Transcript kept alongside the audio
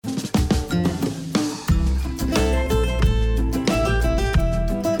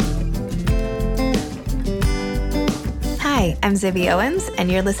I'm Zibby Owens, and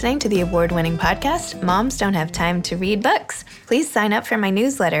you're listening to the award-winning podcast, Moms Don't Have Time to Read Books. Please sign up for my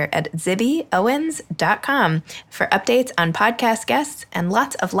newsletter at zibbyowens.com for updates on podcast guests and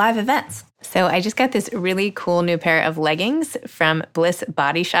lots of live events. So I just got this really cool new pair of leggings from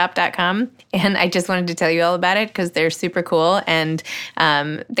blissbodyshop.com, and I just wanted to tell you all about it because they're super cool, and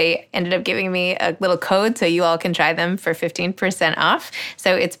they ended up giving me a little code so you all can try them for 15% off.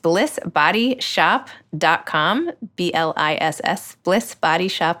 So it's blissbodyshop.com, B-L-I-S-S,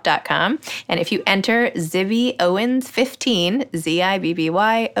 blissbodyshop.com, and if you enter Zibby Owens 15,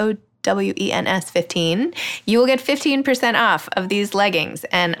 Z-I-B-B-Y-O WENS 15, you will get 15% off of these leggings.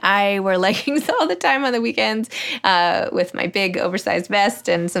 And I wear leggings all the time on the weekends with my big oversized vest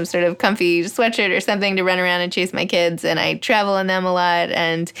and some sort of comfy sweatshirt or something to run around and chase my kids. And I travel in them a lot.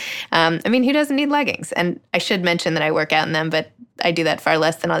 And who doesn't need leggings? And I should mention that I work out in them, but I do that far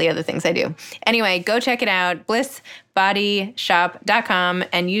less than all the other things I do. Anyway, go check it out, blissbodyshop.com,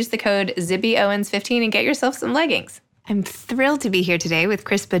 and use the code ZibbyOwens15 and get yourself some leggings. I'm thrilled to be here today with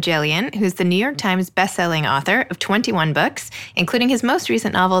Chris Bohjalian, who's the New York Times bestselling author of 21 books, including his most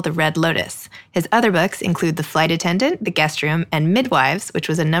recent novel, The Red Lotus. His other books include The Flight Attendant, The Guest Room, and Midwives, which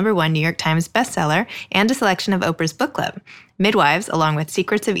was a #1 New York Times bestseller and a selection of Oprah's book club. Midwives, along with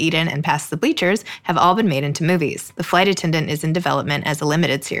Secrets of Eden and Past the Bleachers, have all been made into movies. The Flight Attendant is in development as a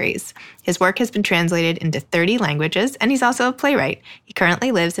limited series. His work has been translated into 30 languages, and he's also a playwright. He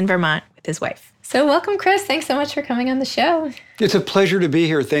currently lives in Vermont with his wife. So welcome, Chris. Thanks so much for coming on the show. It's a pleasure to be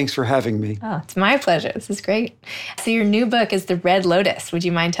here. Thanks for having me. Oh, it's my pleasure. This is great. So your new book is The Red Lotus. Would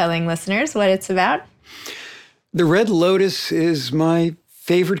you mind telling listeners what it's about? The Red Lotus is my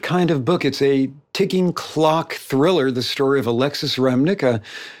favorite kind of book. It's a ticking clock thriller, the story of Alexis Remnick, a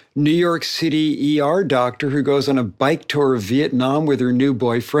New York City ER doctor who goes on a bike tour of Vietnam with her new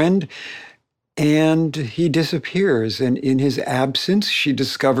boyfriend, and he disappears. And in his absence, she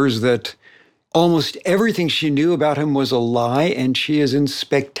discovers that almost everything she knew about him was a lie, and she is in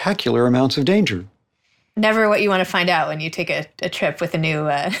spectacular amounts of danger. Never what you want to find out when you take a trip with a new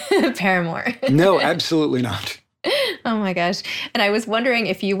paramour. No, absolutely not. Oh my gosh. And I was wondering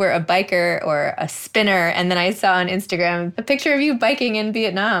if you were a biker or a spinner, and then I saw on Instagram a picture of you biking in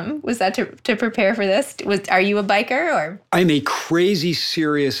Vietnam. Was that to prepare for this? Are you a biker or? I'm a crazy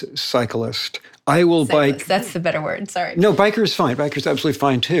serious cyclist. I will bike. That's the better word. Sorry. No, biker is fine. Biker is absolutely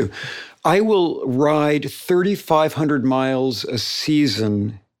fine too. I will ride 3,500 miles a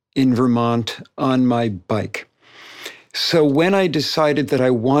season in Vermont on my bike. So when I decided that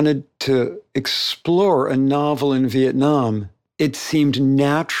I wanted to explore a novel in Vietnam, it seemed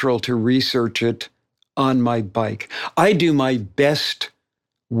natural to research it on my bike. I do my best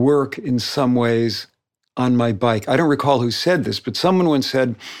work in some ways on my bike. I don't recall who said this, but someone once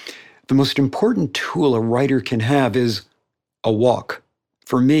said, the most important tool a writer can have is a walk.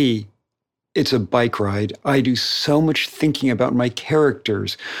 For me, it's a bike ride. I do so much thinking about my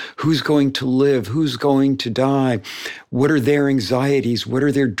characters. Who's going to live? Who's going to die? What are their anxieties? What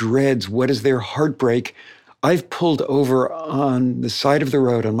are their dreads? What is their heartbreak? I've pulled over on the side of the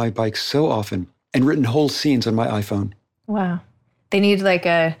road on my bike so often and written whole scenes on my iPhone. Wow. They need like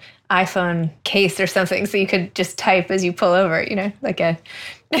a iPhone case or something so you could just type as you pull over, like a...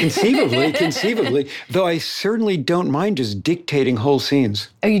 Conceivably, though I certainly don't mind just dictating whole scenes.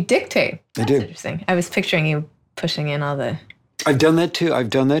 Oh, you dictate? I do. That's interesting. I was picturing you pushing in all the... I've done that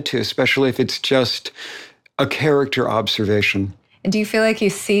too, especially if it's just a character observation. And do you feel like you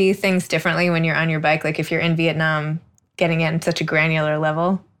see things differently when you're on your bike? Like if you're in Vietnam, getting in such a granular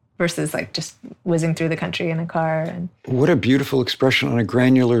level versus like just whizzing through the country in a car? And... What a beautiful expression, on a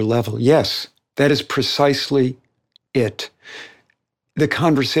granular level. Yes, that is precisely it. The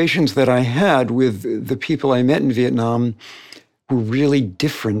conversations that I had with the people I met in Vietnam were really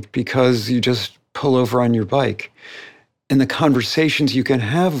different because you just pull over on your bike. And the conversations you can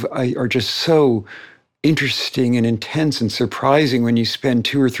have are just so interesting and intense and surprising when you spend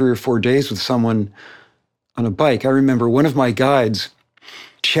 2 or 3 or 4 days with someone on a bike. I remember one of my guides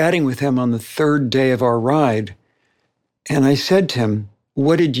chatting with him on the 3rd day of our ride. And I said to him,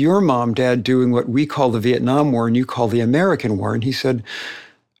 what did your mom, dad do in what we call the Vietnam War and you call the American War? And he said,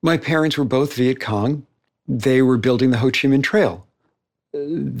 my parents were both Viet Cong. They were building the Ho Chi Minh Trail.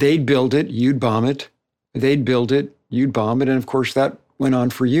 They'd build it, you'd bomb it. They'd build it, you'd bomb it. And of course, that went on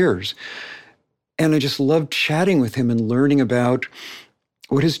for years. And I just loved chatting with him and learning about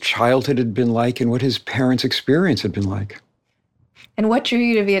what his childhood had been like and what his parents' experience had been like. And what drew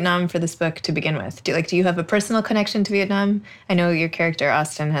you to Vietnam for this book to begin with? Do you have a personal connection to Vietnam? I know your character,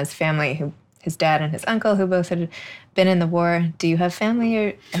 Austin, has family, his dad and his uncle, who both had been in the war. Do you have family,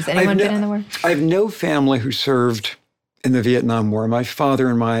 or has anyone been in the war? I have no family who served in the Vietnam War. My father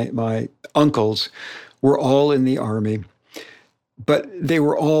and my uncles were all in the Army, but they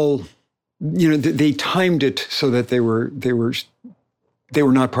were all, they timed it so that they were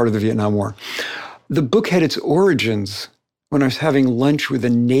not part of the Vietnam War. The book had its origins when I was having lunch with a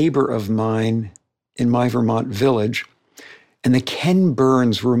neighbor of mine in my Vermont village, and the Ken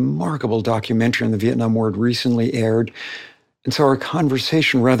Burns remarkable documentary on the Vietnam War had recently aired. And so our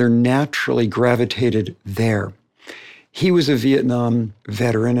conversation rather naturally gravitated there. He was a Vietnam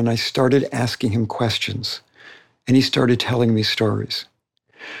veteran, and I started asking him questions, and he started telling me stories.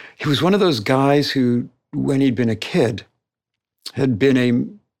 He was one of those guys who, when he'd been a kid, had been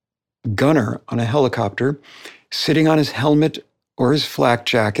a gunner on a helicopter, sitting on his helmet or his flak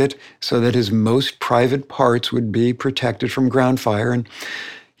jacket so that his most private parts would be protected from ground fire. And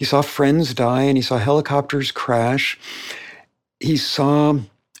he saw friends die, and he saw helicopters crash. He saw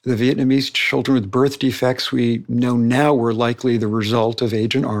the Vietnamese children with birth defects we know now were likely the result of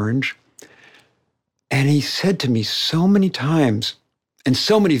Agent Orange. And he said to me so many times, and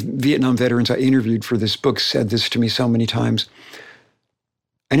so many Vietnam veterans I interviewed for this book said this to me so many times,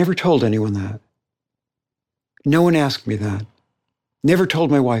 I never told anyone that. No one asked me that. Never told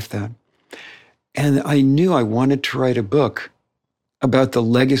my wife that. And I knew I wanted to write a book about the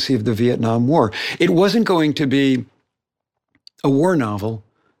legacy of the Vietnam War. It wasn't going to be a war novel.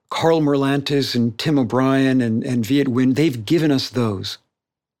 Carl Merlantis and Tim O'Brien and Viet Nguyen, they've given us those.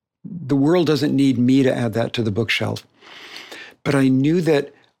 The world doesn't need me to add that to the bookshelf. But I knew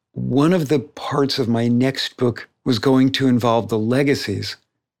that one of the parts of my next book was going to involve the legacies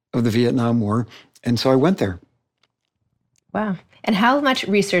of the Vietnam War. And so I went there. Wow. And how much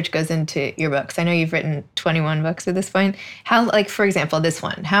research goes into your books? I know you've written 21 books at this point. How, like, for example, this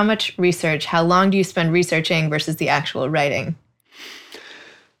one, how much research, how long do you spend researching versus the actual writing?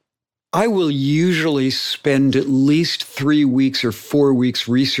 I will usually spend at least 3 weeks or 4 weeks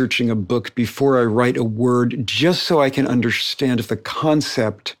researching a book before I write a word, just so I can understand if the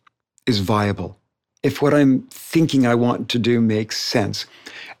concept is viable, if what I'm thinking I want to do makes sense.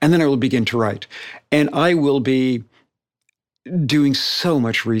 And then I will begin to write. And I will be doing so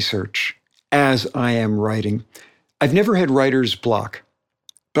much research as I am writing. I've never had writer's block,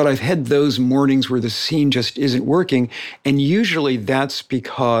 but I've had those mornings where the scene just isn't working. And usually that's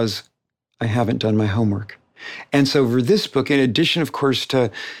because I haven't done my homework. And so for this book, in addition, of course,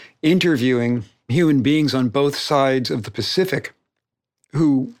 to interviewing human beings on both sides of the Pacific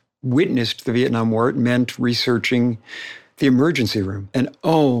who witnessed the Vietnam War, it meant researching the emergency room. And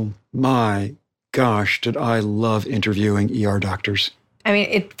oh my gosh, did I love interviewing ER doctors. I mean,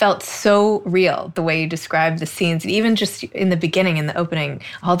 it felt so real, the way you described the scenes. And even just in the beginning, in the opening,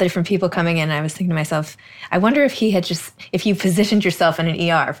 all the different people coming in, I was thinking to myself, I wonder if if you positioned yourself in an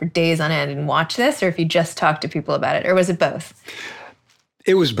ER for days on end and watched this, or if you just talked to people about it, or was it both?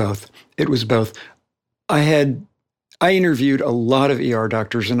 It was both. It was both. I interviewed a lot of ER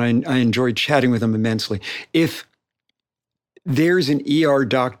doctors, and I enjoyed chatting with them immensely. If there's an ER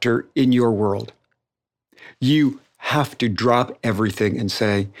doctor in your world, you have to drop everything and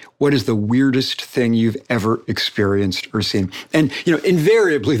say, what is the weirdest thing you've ever experienced or seen? And,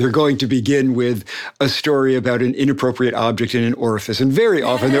 invariably they're going to begin with a story about an inappropriate object in an orifice. And very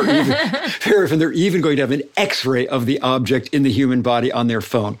often they're even going to have an X-ray of the object in the human body on their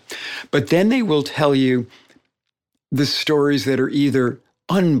phone. But then they will tell you the stories that are either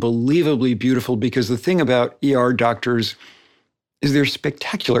unbelievably beautiful, because the thing about ER doctors is their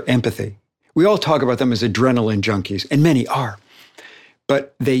spectacular empathy. We all talk about them as adrenaline junkies, and many are.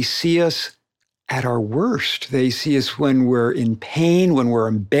 But they see us at our worst. They see us when we're in pain, when we're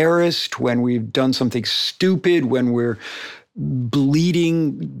embarrassed, when we've done something stupid, when we're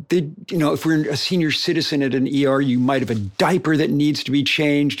bleeding. If we're a senior citizen at an ER, you might have a diaper that needs to be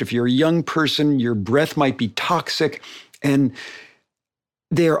changed. If you're a young person, your breath might be toxic. And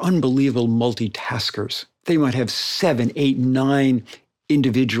they are unbelievable multitaskers. They might have 7, 8, 9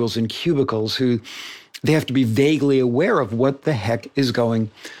 individuals in cubicles who they have to be vaguely aware of what the heck is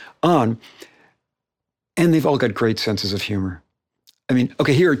going on. And they've all got great senses of humor. I mean,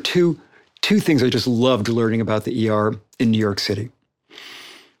 okay, here are two things I just loved learning about the ER in New York City.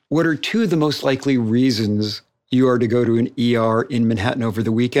 What are 2 of the most likely reasons you are to go to an ER in Manhattan over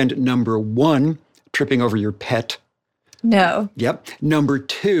the weekend? Number 1, tripping over your pet. No. Yep. Number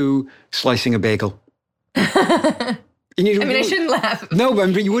 2, slicing a bagel. I shouldn't laugh. No,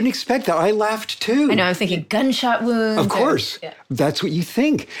 but you wouldn't expect that. I laughed too. I know, I was thinking gunshot wounds. Of course. Yeah. That's what you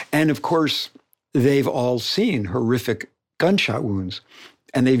think. And of course, they've all seen horrific gunshot wounds.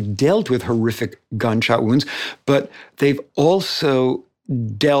 And they've dealt with horrific gunshot wounds, but they've also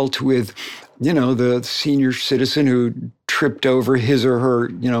dealt with, the senior citizen who tripped over his or her,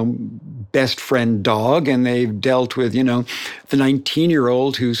 best friend dog, and they've dealt with, the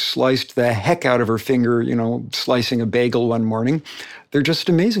 19-year-old who sliced the heck out of her finger, slicing a bagel one morning. They're just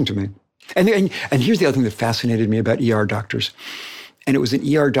amazing to me. And here's the other thing that fascinated me about ER doctors. And it was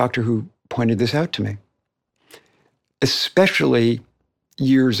an ER doctor who pointed this out to me. Especially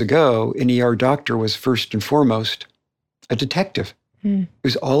years ago, an ER doctor was first and foremost a detective. It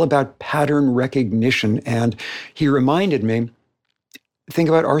was all about pattern recognition. And he reminded me, think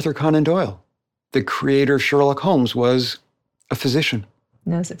about Arthur Conan Doyle. The creator of Sherlock Holmes was a physician.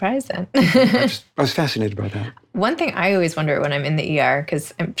 No surprise then. I was fascinated by that. One thing I always wonder when I'm in the ER,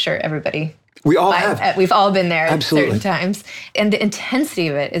 because I'm sure everybody... We've all been there Absolutely. At certain times. And the intensity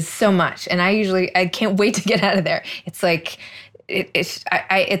of it is so much. And I can't wait to get out of there. It's like...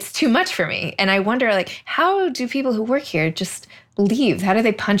 It's too much for me. And I wonder, how do people who work here just leave? How do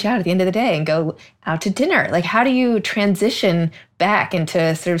they punch out at the end of the day and go out to dinner? How do you transition back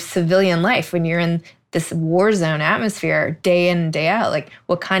into sort of civilian life when you're in this war zone atmosphere day in and day out?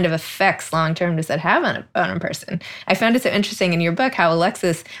 What kind of effects long-term does that have on a person? I found it so interesting in your book how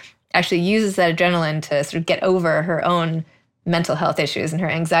Alexis actually uses that adrenaline to sort of get over her own mental health issues and her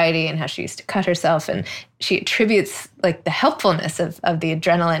anxiety and how she used to cut herself. And she attributes the helpfulness of the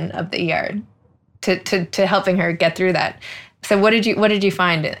adrenaline of the ER to helping her get through that. So what did you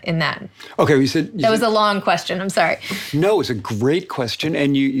find in that? Okay, you said... That was a long question. I'm sorry. No, it's a great question.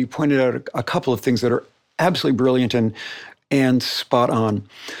 And you pointed out a couple of things that are absolutely brilliant and spot on.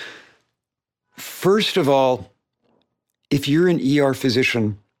 First of all, if you're an ER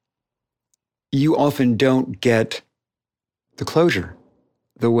physician, you often don't get the closure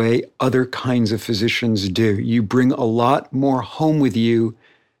the way other kinds of physicians do. You bring a lot more home with you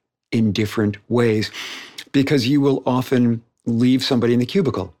in different ways because you will often leave somebody in the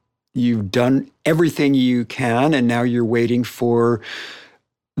cubicle. You've done everything you can, and now you're waiting for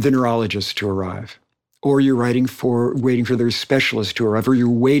the neurologist to arrive, or you're waiting for their specialist to arrive, or you're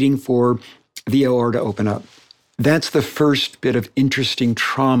waiting for the OR to open up. That's the first bit of interesting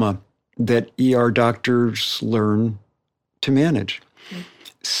trauma that ER doctors learn to manage.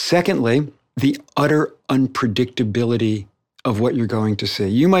 Secondly, the utter unpredictability of what you're going to see.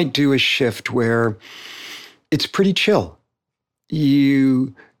 You might do a shift where it's pretty chill.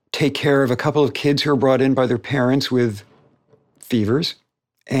 You take care of a couple of kids who are brought in by their parents with fevers,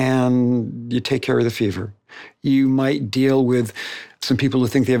 and you take care of the fever. You might deal with some people who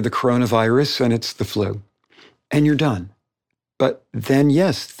think they have the coronavirus and it's the flu, and you're done. But then,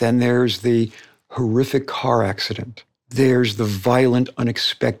 then there's the horrific car accident. There's the violent,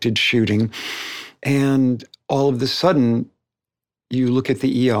 unexpected shooting. And all of a sudden, you look at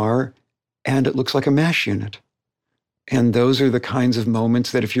the ER and it looks like a MASH unit. And those are the kinds of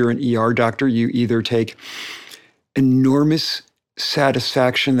moments that if you're an ER doctor, you either take enormous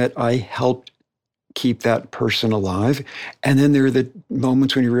satisfaction that I helped keep that person alive. And then there are the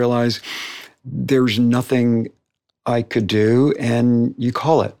moments when you realize there's nothing I could do, and you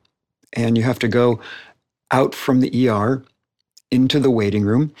call it. And you have to go out from the ER into the waiting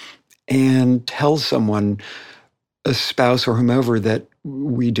room and tell someone, a spouse or whomever, that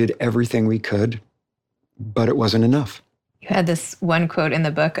we did everything we could, but it wasn't enough. You had this one quote in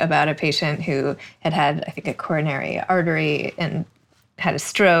the book about a patient who had, I think, a coronary artery and had a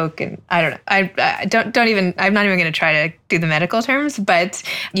stroke, and I don't know. I'm not even going to try to do the medical terms, but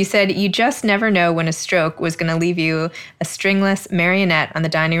you said you just never know when a stroke was going to leave you a stringless marionette on the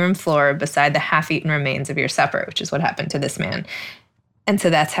dining room floor beside the half-eaten remains of your supper, which is what happened to this man. And so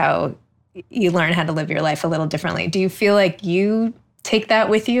that's how you learn how to live your life a little differently. Do you feel like you take that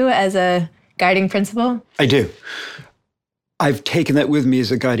with you as a guiding principle? I do. I've taken that with me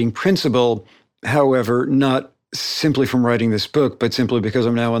as a guiding principle, however, not simply from writing this book, but simply because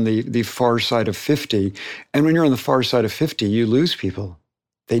I'm now on the far side of 50. And when you're on the far side of 50, you lose people.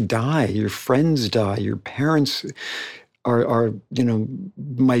 They die. Your friends die. Your parents are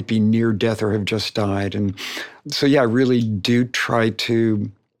might be near death or have just died. And so, I really do try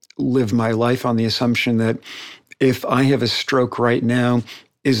to live my life on the assumption that if I have a stroke right now,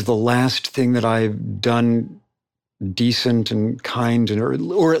 is the last thing that I've done decent and kind,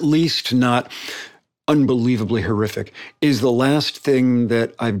 or at least not unbelievably horrific? Is the last thing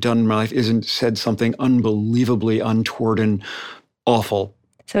that I've done in my life isn't said something unbelievably untoward and awful?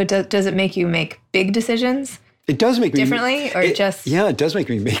 So does it make you make big decisions? It does make differently, Yeah, it does make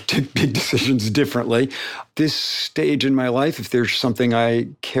me make big decisions differently. This stage in my life, if there's something I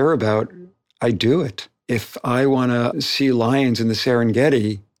care about, I do it. If I want to see lions in the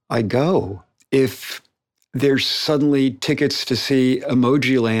Serengeti, I go. If there's suddenly tickets to see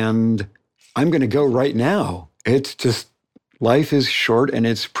Emoji Land. I'm going to go right now. It's just, life is short and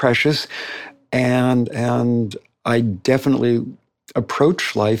it's precious. And I definitely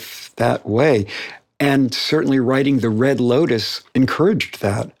approach life that way. And certainly writing The Red Lotus encouraged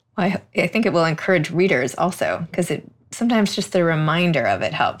that. Well, I think it will encourage readers also, because sometimes just the reminder of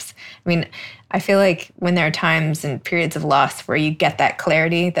it helps. I mean, I feel like when there are times and periods of loss where you get that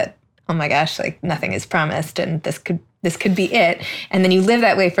clarity that, oh my gosh, like nothing is promised and this could be it. And then you live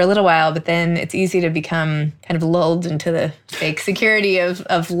that way for a little while, but then it's easy to become kind of lulled into the fake security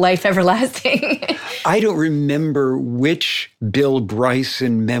of life everlasting. I don't remember which Bill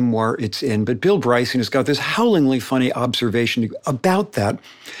Bryson memoir it's in, but Bill Bryson has got this howlingly funny observation about that.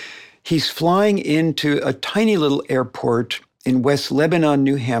 He's flying into a tiny little airport in West Lebanon,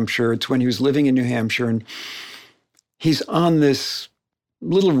 New Hampshire. It's when he was living in New Hampshire, and he's on this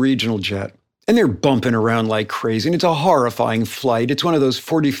little regional jet. And they're bumping around like crazy. And it's a horrifying flight. It's one of those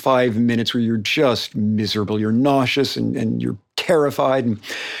 45 minutes where you're just miserable. You're nauseous and you're terrified.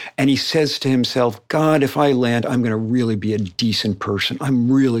 And he says to himself, God, if I land, I'm going to really be a decent person.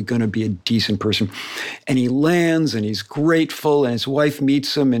 I'm really going to be a decent person. And he lands and he's grateful. And his wife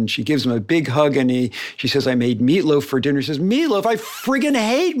meets him and she gives him a big hug. And she says, I made meatloaf for dinner. He says, meatloaf? I friggin'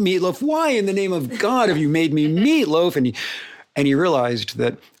 hate meatloaf. Why in the name of God have you made me meatloaf? And he realized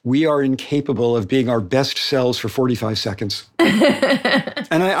that we are incapable of being our best selves for 45 seconds.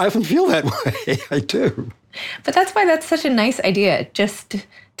 And I often feel that way. I do. But that's why that's such a nice idea, just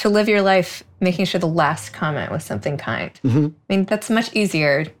to live your life making sure the last comment was something kind. Mm-hmm. I mean, that's much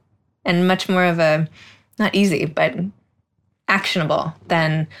easier and much more of a, not easy, but actionable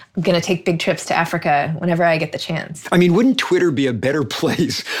than I'm going to take big trips to Africa whenever I get the chance. I mean, wouldn't Twitter be a better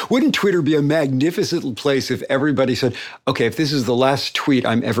place? Wouldn't Twitter be a magnificent place if everybody said, okay, if this is the last tweet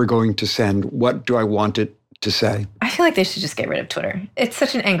I'm ever going to send, what do I want it to say? I feel like they should just get rid of Twitter. It's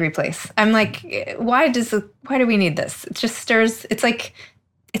such an angry place. I'm like, why do we need this? It just stirs, it's like,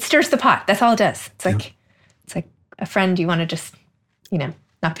 it stirs the pot. That's all it does. It's like, It's like a friend you want to just,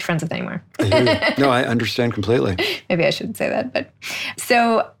 not be friends with anymore. I hear you. No, I understand completely. Maybe I shouldn't say that, but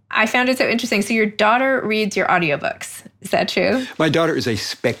so I found it so interesting. So your daughter reads your audiobooks. Is that true? My daughter is a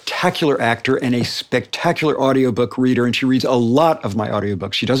spectacular actor and a spectacular audiobook reader, and she reads a lot of my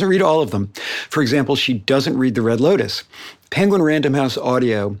audiobooks. She doesn't read all of them. For example, she doesn't read The Red Lotus. Penguin Random House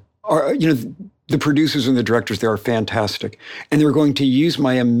Audio are, the producers and the directors, they are fantastic. And they're going to use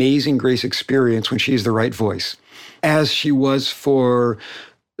my Amazing Grace experience when she's the right voice, as she was for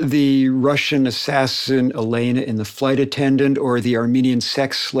the Russian assassin Elena in The Flight Attendant, or the Armenian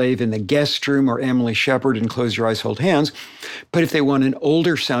sex slave in The Guest Room, or Emily Shepard in Close Your Eyes, Hold Hands. But if they want an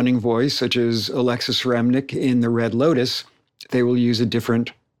older sounding voice, such as Alexis Remnick in The Red Lotus, they will use a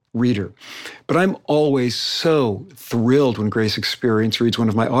different reader. But I'm always so thrilled when Grace Experience reads one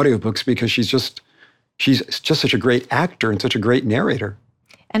of my audiobooks, because she's just such a great actor and such a great narrator.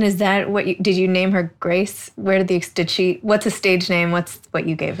 And is that did you name her Grace? What's a stage name? What's what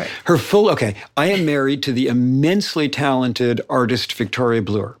you gave her? I am married to the immensely talented artist Victoria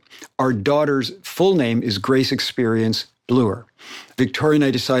Bluer. Our daughter's full name is Grace Experience Bluer. Victoria and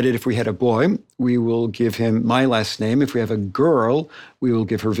I decided if we had a boy, we will give him my last name. If we have a girl, we will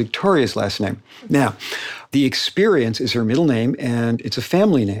give her Victoria's last name. Now, the Experience is her middle name, and it's a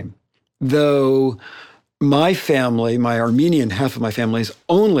family name. Though my family, my Armenian half of my family, has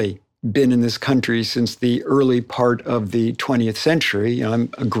only been in this country since the early part of the 20th century. I'm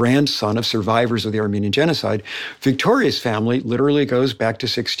a grandson of survivors of the Armenian genocide. Victoria's family literally goes back to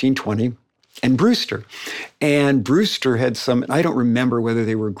 1620 and Brewster. And Brewster had some, I don't remember whether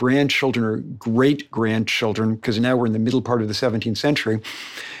they were grandchildren or great-grandchildren, because now we're in the middle part of the 17th century.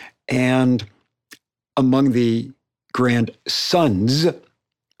 And among the grandsons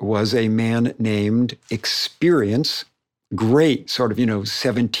was a man named Experience, great sort of,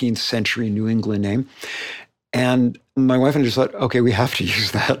 17th century New England name. And my wife and I just thought, okay, we have to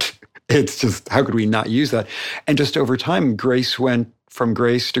use that. It's just, how could we not use that? And just over time, Grace went from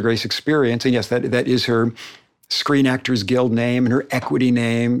Grace to Grace Experience. And yes, that is her Screen Actors Guild name, and her equity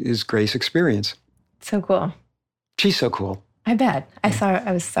name is Grace Experience. So cool. She's so cool. I bet. I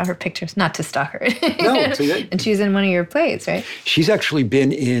saw her pictures, not to stalk her. No, so that, and she's in one of your plays, right? She's actually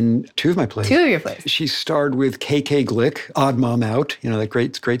been in two of my plays. Two of your plays. She starred with KK Glick, Odd Mom Out, that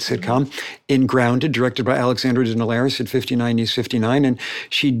great sitcom, in Grounded, directed by Alexandra Dinelaris at 59 East 59. And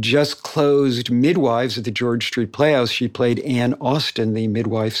she just closed Midwives at the George Street Playhouse. She played Anne Austen, the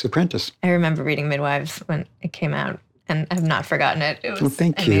midwife's apprentice. I remember reading Midwives when it came out, and I've not forgotten it. It was,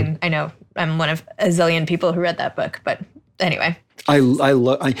 thank you. I mean, I know I'm one of a zillion people who read that book, but anyway.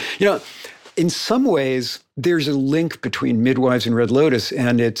 in some ways, there's a link between Midwives and Red Lotus,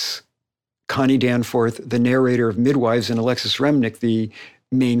 and it's Connie Danforth, the narrator of Midwives, and Alexis Remnick, the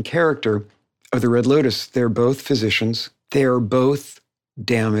main character of the Red Lotus. They're both physicians. They are both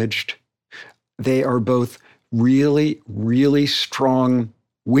damaged. They are both really, really strong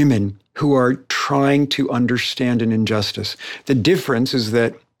women who are trying to understand an injustice. The difference is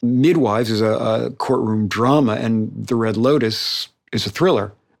that Midwives is a courtroom drama, and the Red Lotus is a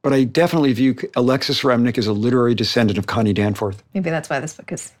thriller. But I definitely view Alexis Remnick as a literary descendant of Connie Danforth. Maybe that's why this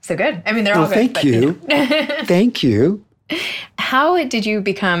book is so good. I mean, they're all good. Thank you. Thank you. How did you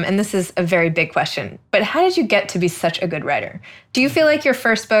become, and this is a very big question, but how did you get to be such a good writer? Do you feel like your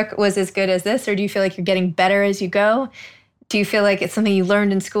first book was as good as this, or do you feel like you're getting better as you go? Do you feel like it's something you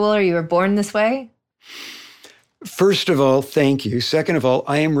learned in school, or you were born this way? First of all, thank you. Second of all,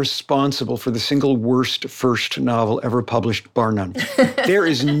 I am responsible for the single worst first novel ever published, bar none. There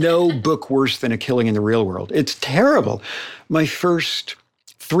is no book worse than A Killing in the Real World. It's terrible. My first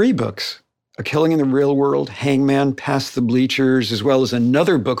 3 books, A Killing in the Real World, Hangman, Past the Bleachers, as well as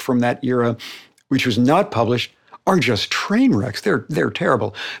another book from that era, which was not published, are just train wrecks. They're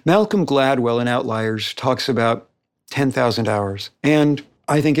terrible. Malcolm Gladwell in Outliers talks about 10,000 hours. And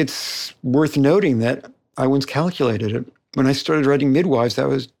I think it's worth noting that I once calculated it. When I started writing Midwives,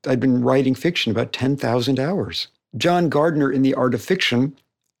 I'd been writing fiction about 10,000 hours. John Gardner in The Art of Fiction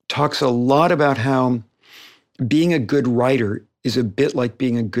talks a lot about how being a good writer is a bit like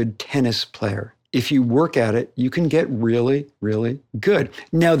being a good tennis player. If you work at it, you can get really, really good.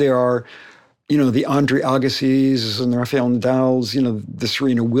 Now there are, the Andre Agassi's and the Rafael Nadal's, the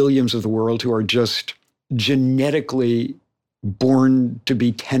Serena Williams of the world who are just genetically born to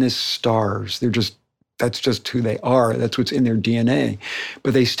be tennis stars. That's just who they are. That's what's in their DNA.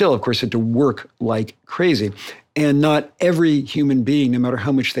 But they still, of course, had to work like crazy. And not every human being, no matter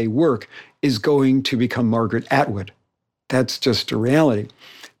how much they work, is going to become Margaret Atwood. That's just a reality.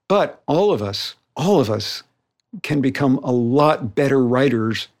 But all of us can become a lot better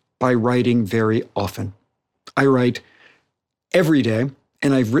writers by writing very often. I write every day,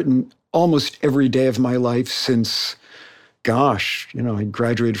 and I've written almost every day of my life since I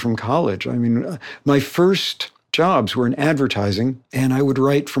graduated from college. I mean, my first jobs were in advertising, and I would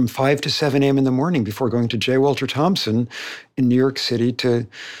write from 5 to 7 a.m. in the morning before going to J. Walter Thompson in New York City to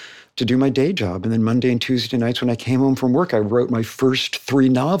do my day job. And then Monday and Tuesday nights when I came home from work, I wrote my first 3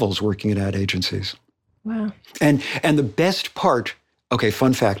 novels working at ad agencies. Wow. And the best part,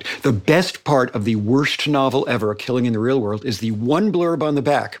 fun fact, the best part of the worst novel ever, A Killing in the Real World, is the one blurb on the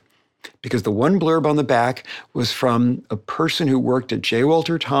back. Because the one blurb on the back was from a person who worked at J.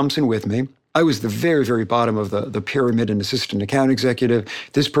 Walter Thompson with me. I was the very, very bottom of the pyramid and assistant account executive.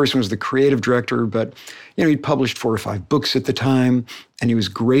 This person was the creative director, but he'd published 4 or 5 books at the time, and he was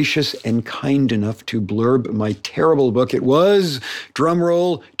gracious and kind enough to blurb my terrible book. It was, drum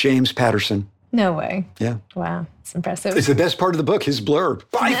roll, James Patterson. No way. Yeah. Wow. It's impressive. It's the best part of the book, his blurb,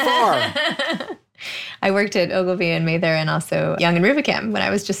 by far. I worked at Ogilvy and Mather and also Young and Rubicam when I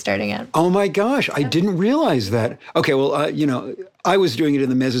was just starting out. Oh my gosh, I didn't realize that. Okay, well, I was doing it in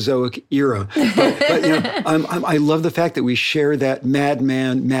the Mesozoic era, but I love the fact that we share that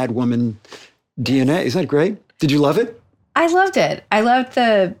madman, madwoman DNA. Isn't that great? Did you love it? I loved it. I loved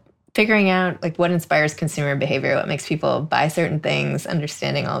the figuring out what inspires consumer behavior, what makes people buy certain things,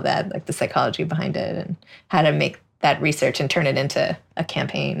 understanding all that, the psychology behind it, and how to make that research and turn it into a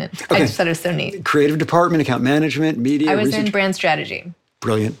campaign. And I just thought it was so neat. Creative department, account management, media. I was research. in brand strategy.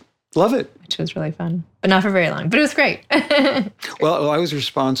 Brilliant. Love it. Which was really fun, but not for very long, but it was great. Well, I was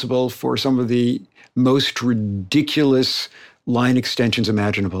responsible for some of the most ridiculous line extensions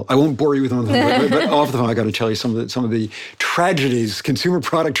imaginable. I won't bore you with them, but off the phone, I got to tell you some of the tragedies, consumer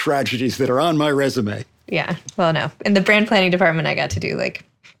product tragedies that are on my resume. Yeah. Well, no. In the brand planning department, I got to do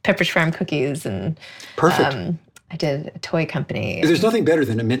Pepperidge Farm cookies and perfect. I did a toy company. There's nothing better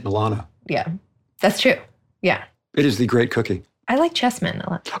than a mint Milano. Yeah, that's true. Yeah. It is the great cookie. I like chessmen a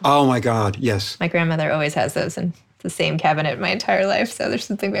lot. Oh my God, yes. My grandmother always has those in the same cabinet my entire life, so there's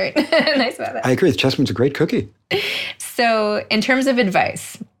something very nice about that. I agree. Chessmen's a great cookie. So in terms of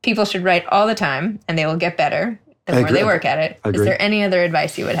advice, people should write all the time and they will get better the more they work at it. Is there any other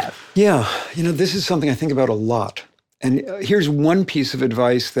advice you would have? Yeah, this is something I think about a lot. And here's one piece of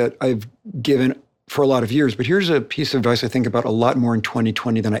advice that I've given for a lot of years, but here's a piece of advice I think about a lot more in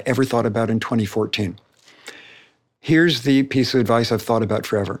 2020 than I ever thought about in 2014. Here's the piece of advice I've thought about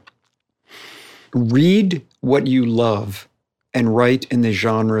forever. Read what you love and write in the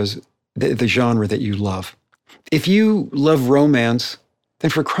genre that you love. If you love romance,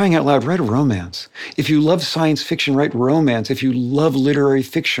 then for crying out loud, write a romance. If you love science fiction, write romance. If you love literary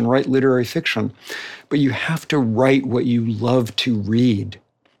fiction, write literary fiction. But you have to write what you love to read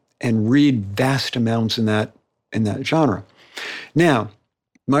and read vast amounts in that genre. Now,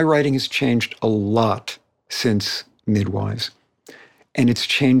 my writing has changed a lot since Midwives. And it's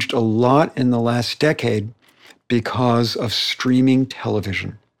changed a lot in the last decade because of streaming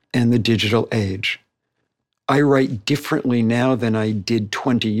television and the digital age. I write differently now than I did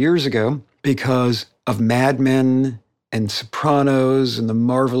 20 years ago because of Mad Men and Sopranos and The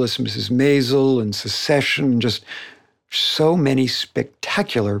Marvelous Mrs. Maisel and Succession, and just so many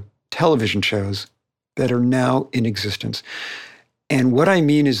spectacular television shows that are now in existence. And what I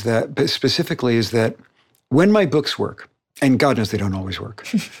mean is that, specifically, is that when my books work, and God knows they don't always work,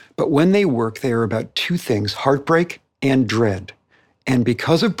 but when they work, they are about two things: heartbreak and dread. And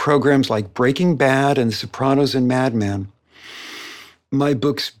because of programs like Breaking Bad and The Sopranos and Mad Men, my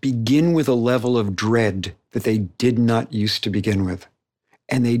books begin with a level of dread that they did not used to begin with.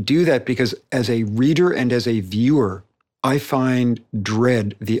 And they do that because as a reader and as a viewer, I find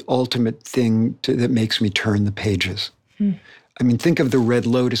dread the ultimate thing that makes me turn the pages. I mean, think of the Red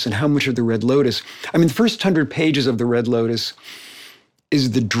Lotus and how much of the Red Lotus. I mean, the first 100 pages of the Red Lotus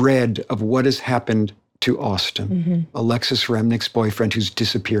is the dread of what has happened to Austin, Alexis Remnick's boyfriend who's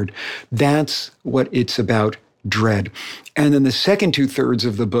disappeared. That's what it's about, dread. And then the second 2/3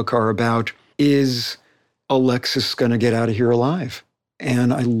 of the book are about, is Alexis going to get out of here alive?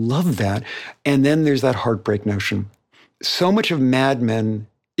 And I love that. And then there's that heartbreak notion. So much of Mad Men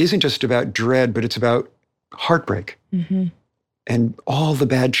isn't just about dread, but it's about heartbreak and all the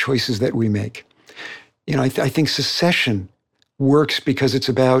bad choices that we make. You know, I think Succession works because it's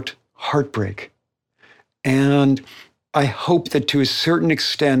about heartbreak. And I hope that to a certain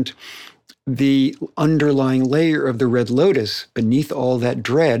extent, the underlying layer of the Red Lotus beneath all that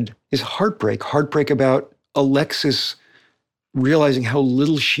dread is heartbreak. Heartbreak about Alexis realizing how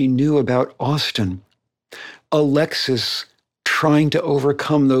little she knew about Austin. Alexis trying to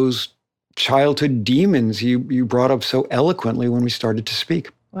overcome those childhood demons you brought up so eloquently when we started to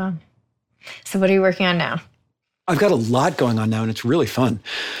speak. Wow. So what are you working on now? I've got a lot going on now, and it's really fun.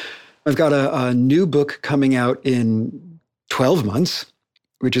 I've got a new book coming out in 12 months,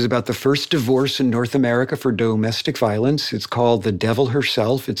 which is about the first divorce in North America for domestic violence. It's called The Devil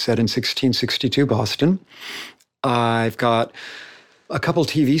Herself. It's set in 1662 Boston. I've got a couple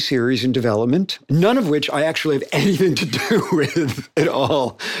TV series in development, none of which I actually have anything to do with at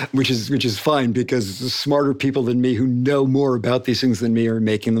all, which is fine because smarter people than me who know more about these things than me are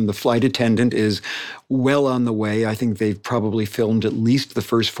making them. The Flight Attendant is well on the way. I think they've probably filmed at least the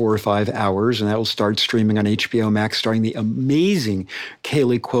first 4 or 5 hours, and that will start streaming on HBO Max, starring the amazing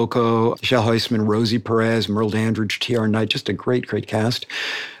Kaylee Cuoco, Michelle Huisman, Rosie Perez, Merle Dandridge, T.R. Knight, just a great, great cast.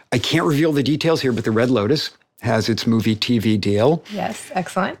 I can't reveal the details here, but the Red Lotus has its movie TV deal. Yes,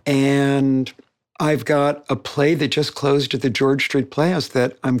 excellent. And I've got a play that just closed at the George Street Playhouse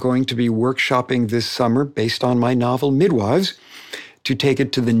that I'm going to be workshopping this summer based on my novel Midwives to take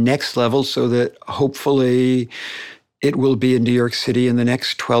it to the next level so that hopefully it will be in New York City in the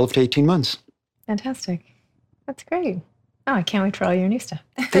next 12 to 18 months. Fantastic. That's great. Oh, I can't wait for all your new stuff.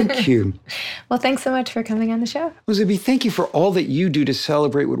 Thank you. Well, thanks so much for coming on the show. Well, Zibby, thank you for all that you do to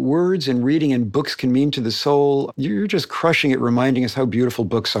celebrate what words and reading and books can mean to the soul. You're just crushing it, reminding us how beautiful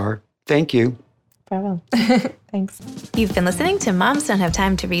books are. Thank you. Farewell. Thanks. You've been listening to Moms Don't Have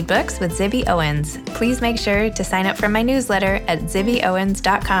Time to Read Books with Zibby Owens. Please make sure to sign up for my newsletter at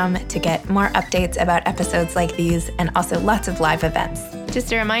zibbyowens.com to get more updates about episodes like these and also lots of live events.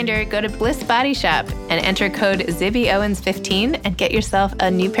 Just a reminder, go to Bliss Body Shop and enter code ZibbyOwens15 and get yourself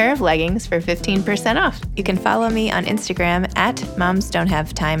a new pair of leggings for 15% off. You can follow me on Instagram at Moms Don't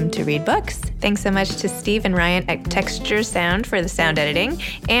Have Time to Read Books. Thanks so much to Steve and Ryan at Texture Sound for the sound editing.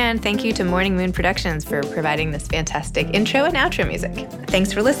 And thank you to Morning Moon Productions for providing this fantastic intro and outro music.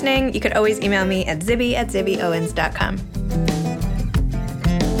 Thanks for listening. You could always email me at zibby@zibbyowens.com.